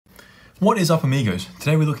What is up, amigos?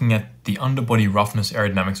 Today we're looking at the underbody roughness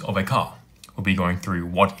aerodynamics of a car. We'll be going through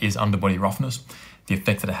what is underbody roughness, the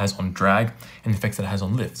effect that it has on drag, and the effects that it has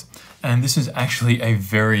on lift. And this is actually a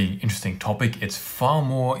very interesting topic. It's far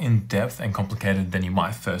more in-depth and complicated than you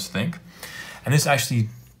might first think. And this actually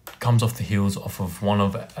comes off the heels of one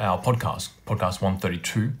of our podcasts, podcast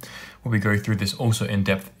 132, where we go through this also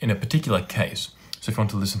in-depth in a particular case. So if you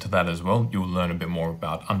want to listen to that as well, you'll learn a bit more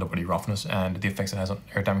about underbody roughness and the effects it has on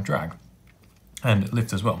aerodynamic drag and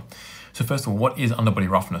lift as well. So first of all, what is underbody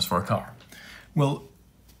roughness for a car? Well,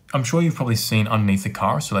 I'm sure you've probably seen underneath the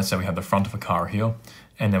car. So let's say we have the front of a car here,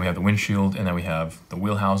 and then we have the windshield, and then we have the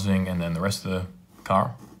wheel housing, and then the rest of the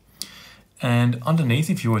car. And underneath,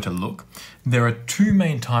 if you were to look, there are two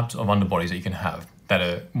main types of underbodies that you can have.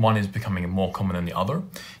 One is becoming more common than the other.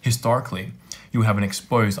 Historically, you have an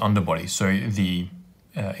exposed underbody. So the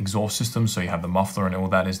exhaust system, so you have the muffler and all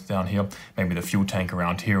that is down here, maybe the fuel tank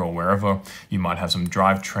around here or wherever. You might have some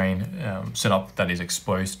drivetrain set up that is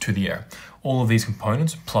exposed to the air. All of these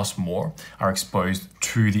components, plus more, are exposed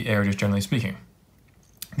to the air, just generally speaking.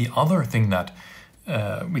 The other thing that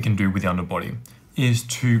we can do with the underbody is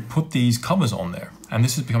to put these covers on there. And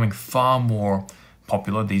this is becoming far more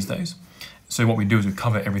popular these days. So what we do is we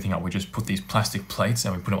cover everything up. We just put these plastic plates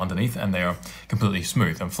and we put them underneath, and they are completely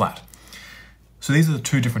smooth and flat. So these are the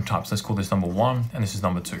two different types. Let's call this number one, and this is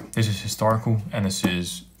number two. This is historical, and this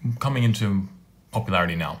is coming into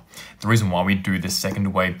popularity now. The reason why we do this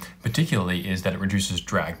second way particularly is that it reduces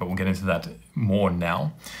drag, but we'll get into that more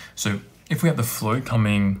now. So if we have the flow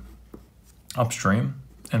coming upstream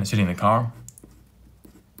and it's hitting the car,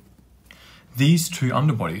 these two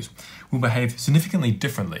underbodies will behave significantly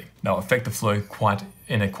differently. They'll affect the flow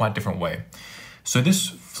in a quite different way. So this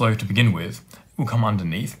flow to begin with will come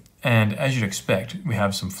underneath, and as you'd expect, we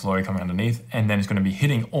have some flow coming underneath, and then it's going to be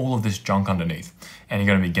hitting all of this junk underneath, and you're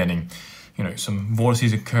going to be getting, some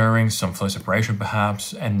vortices occurring, some flow separation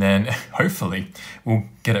perhaps, and then hopefully we'll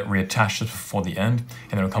get it reattached just before the end,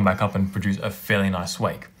 and then it'll come back up and produce a fairly nice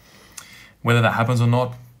wake. Whether that happens or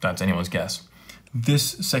not, that's anyone's guess. This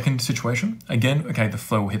second situation, again, okay, the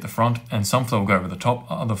flow will hit the front and some flow will go over the top,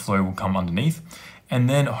 other flow will come underneath, and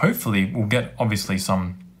then hopefully we'll get obviously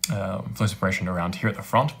some flow separation around here at the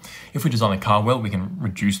front. If we design a car well, we can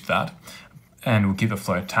reduce that and we'll keep the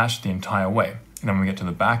flow attached the entire way. And then when we get to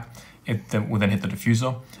the back, it will then hit the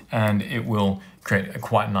diffuser and it will create a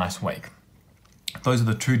quite nice wake. Those are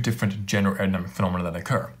the two different general aerodynamic phenomena that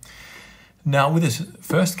occur. Now with this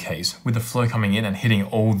first case, with the flow coming in and hitting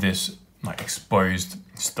all this exposed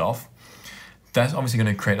stuff, that's obviously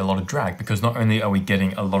going to create a lot of drag, because not only are we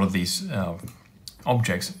getting a lot of these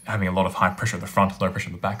objects having a lot of high pressure at the front, low pressure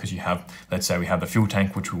at the back, because you have, let's say we have the fuel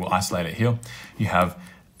tank, which we will isolate it here. You have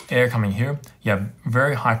air coming here. You have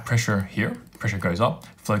very high pressure here. Pressure goes up,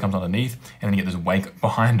 flow comes underneath, and then you get this wake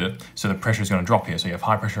behind it. So the pressure is going to drop here. So you have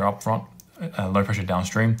high pressure up front, low pressure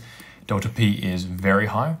downstream. Delta P is very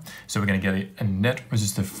high. So we're going to get a net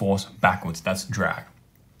resistive force backwards. That's drag.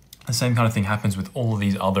 The same kind of thing happens with all of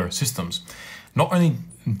these other systems. Not only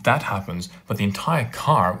that happens, but the entire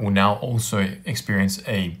car will now also experience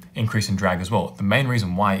an increase in drag as well. The main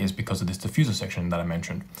reason why is because of this diffuser section that I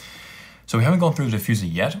mentioned. So we haven't gone through the diffuser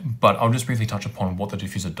yet, but I'll just briefly touch upon what the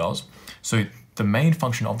diffuser does. So the main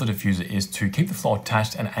function of the diffuser is to keep the flow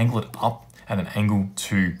attached and angle it up at an angle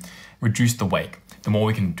to reduce the wake. The more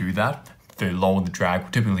we can do that, the lower the drag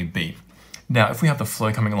will typically be. Now, if we have the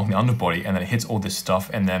flow coming along the underbody and then it hits all this stuff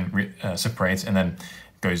and then separates and then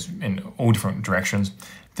goes in all different directions,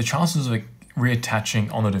 the chances of it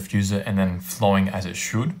reattaching on the diffuser and then flowing as it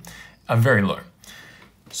should are very low.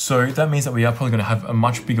 So that means that we are probably going to have a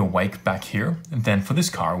much bigger wake back here than for this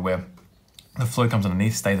car, where the flow comes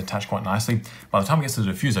underneath, stays attached quite nicely. By the time it gets to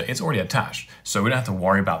the diffuser, it's already attached, so we don't have to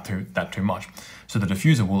worry about that too much. So the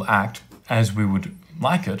diffuser will act as we would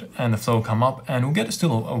like it, and the flow will come up and we'll get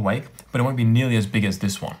still a wake, but it won't be nearly as big as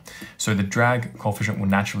this one. So the drag coefficient will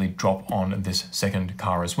naturally drop on this second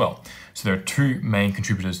car as well. So there are two main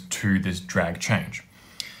contributors to this drag change.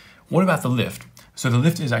 What about the lift? So the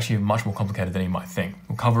lift is actually much more complicated than you might think.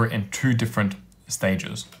 We'll cover it in two different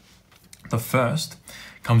stages. The first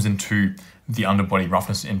comes into the underbody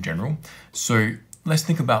roughness in general. So let's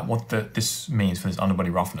think about what this means for this underbody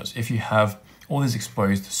roughness. If you have all these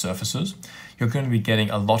exposed surfaces, you're going to be getting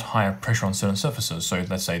a lot higher pressure on certain surfaces. So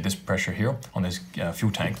let's say this pressure here on this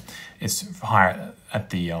fuel tank, it's higher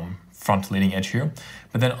at the front leading edge here,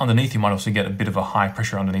 but then underneath you might also get a bit of a high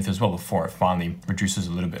pressure underneath as well before it finally reduces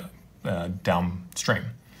a little bit downstream.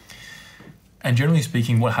 And generally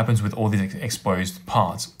speaking, what happens with all these exposed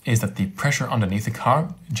parts is that the pressure underneath the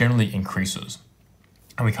car generally increases.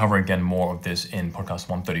 And we cover again more of this in podcast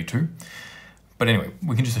 132. But anyway,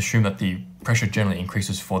 we can just assume that the pressure generally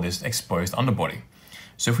increases for this exposed underbody.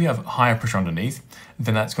 So if we have higher pressure underneath,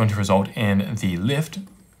 then that's going to result in the lift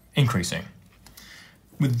increasing.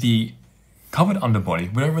 With the covered underbody,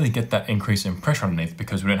 we don't really get that increase in pressure underneath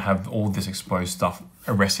because we don't have all this exposed stuff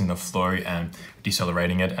arresting the flow and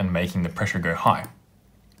decelerating it and making the pressure go high.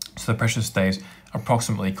 So the pressure stays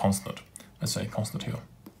approximately constant. Let's say constant here.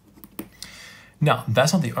 Now,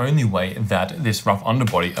 that's not the only way that this rough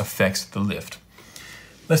underbody affects the lift.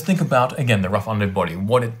 Let's think about, again, the rough underbody,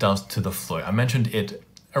 what it does to the flow. I mentioned it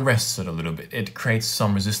arrests it a little bit. It creates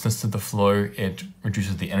some resistance to the flow. It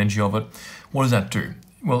reduces the energy of it. What does that do?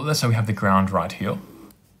 Well, let's say we have the ground right here.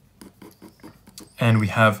 And we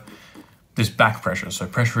have this back pressure. So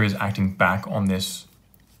pressure is acting back on this,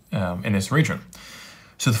 in this region.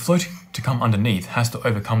 So the flow to come underneath has to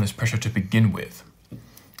overcome this pressure to begin with.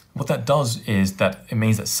 What that does is that it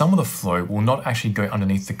means that some of the flow will not actually go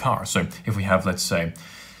underneath the car. So if we have, let's say,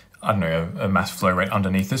 I don't know, a mass flow rate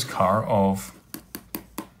underneath this car of,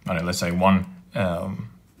 I don't know, let's say 1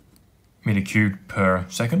 meter cubed per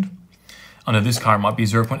second. Under this car, it might be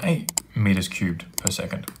 0.8 meters cubed per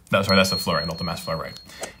second. That's the flow rate, not the mass flow rate,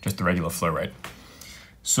 just the regular flow rate.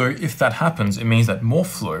 So if that happens, it means that more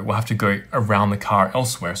flow will have to go around the car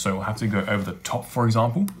elsewhere. So it will have to go over the top, for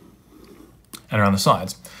example, and around the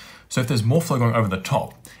sides. So if there's more flow going over the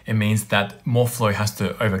top, it means that more flow has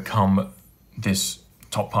to overcome this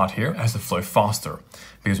top part here. It has to flow faster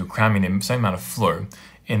because we're cramming the same amount of flow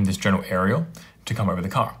in this general area to come over the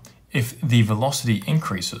car. If the velocity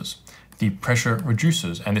increases, the pressure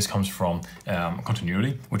reduces, and this comes from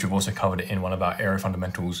continuity, which we've also covered in one of our aero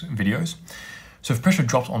fundamentals videos. So if pressure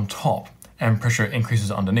drops on top and pressure increases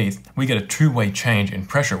underneath, we get a two-way change in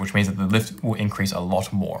pressure, which means that the lift will increase a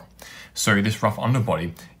lot more. So this rough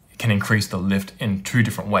underbody can increase the lift in two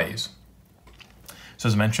different ways. So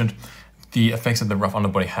as I mentioned, the effects that the rough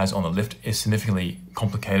underbody has on the lift is significantly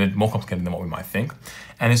complicated, more complicated than what we might think.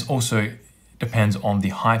 And it also depends on the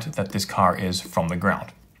height that this car is from the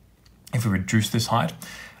ground. If we reduce this height,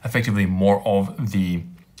 effectively more of the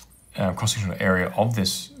cross-sectional area of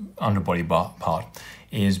this underbody part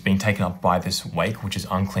is being taken up by this wake, which is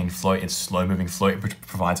unclean flow. It's slow-moving flow, which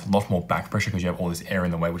provides a lot more back pressure because you have all this air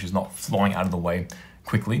in the way, which is not flowing out of the way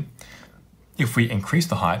quickly. If we increase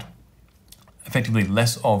the height, effectively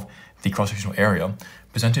less of the cross-sectional area,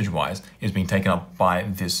 percentage-wise, is being taken up by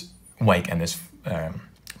this wake and this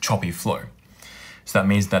choppy flow. So that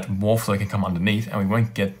means that more flow can come underneath and we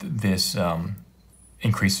won't get this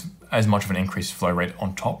as much of an increased flow rate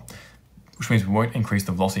on top, which means we won't increase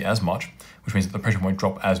the velocity as much, which means that the pressure won't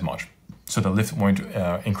drop as much. So the lift won't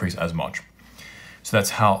increase as much. So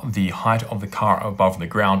that's how the height of the car above the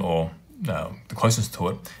ground, or the closest to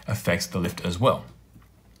it, affects the lift as well.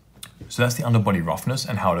 So that's the underbody roughness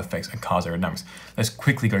and how it affects a car's aerodynamics. Let's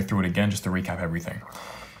quickly go through it again just to recap everything.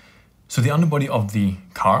 So the underbody of the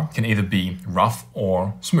car can either be rough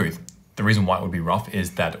or smooth. The reason why it would be rough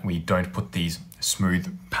is that we don't put these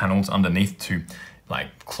smooth panels underneath to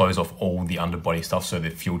like close off all the underbody stuff, so the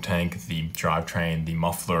fuel tank, the drivetrain, the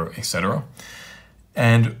muffler, etc.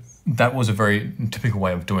 And that was a very typical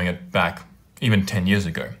way of doing it back even 10 years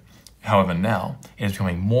ago. However, now it is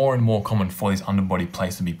becoming more and more common for these underbody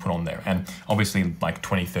plates to be put on there. And obviously like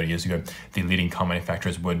 20, 30 years ago, the leading car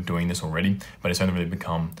manufacturers were doing this already, but it's only really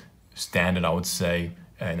become standard, I would say,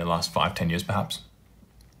 in the last 5, 10 years perhaps,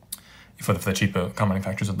 for the cheaper car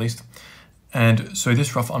manufacturers at least. And so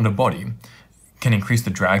this rough underbody can increase the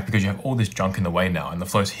drag because you have all this junk in the way now, and the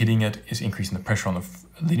flow is hitting it, is increasing the pressure on the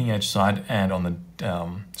leading edge side and on the,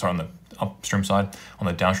 on the upstream side. On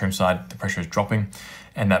the downstream side, the pressure is dropping,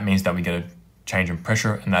 and that means that we get a change in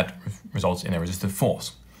pressure, and that results in a resistive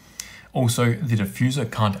force. Also, the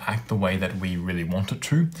diffuser can't act the way that we really want it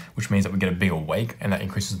to, which means that we get a bigger wake, and that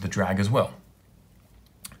increases the drag as well.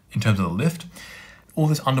 In terms of the lift, all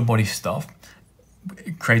this underbody stuff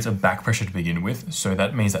creates a back pressure to begin with, so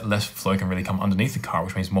that means that less flow can really come underneath the car,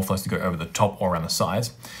 which means more flow has to go over the top or around the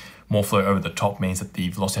sides. More flow over the top means that the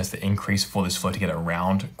velocity has to increase for this flow to get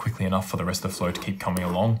around quickly enough for the rest of the flow to keep coming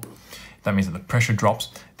along. That means that the pressure drops.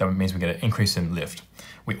 That means we get an increase in lift.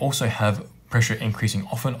 We also have pressure increasing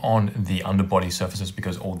often on the underbody surfaces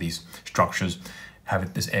because all these structures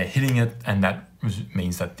have this air hitting it, and that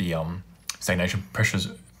means that the stagnation pressures,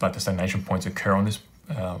 like the stagnation points, occur on this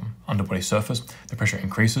underbody surface. The pressure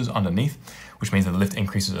increases underneath, which means that the lift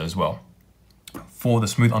increases as well. For the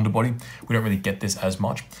smooth underbody, we don't really get this as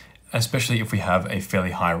much, especially if we have a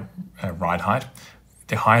fairly high ride height.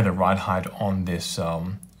 The higher the ride height on this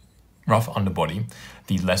rough underbody,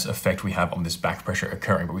 the less effect we have on this back pressure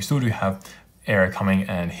occurring, but we still do have air coming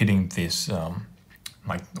and hitting this,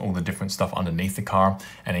 like all the different stuff underneath the car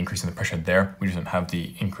and increasing the pressure there. We just don't have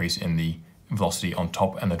the increase in the velocity on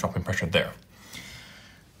top and the drop in pressure there.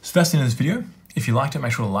 So that's the end of this video. If you liked it,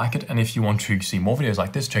 make sure to like it. And if you want to see more videos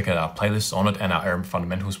like this, check out our playlists on it and our Aero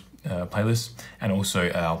Fundamentals playlist, and also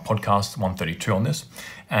our podcast 132 on this.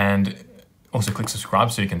 And also click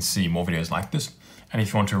subscribe so you can see more videos like this. And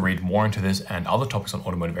if you want to read more into this and other topics on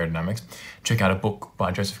automotive aerodynamics, check out a book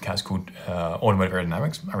by Joseph Katz called Automotive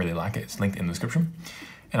Aerodynamics. I really like it. It's linked in the description.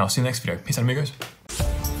 And I'll see you in the next video. Peace out, amigos.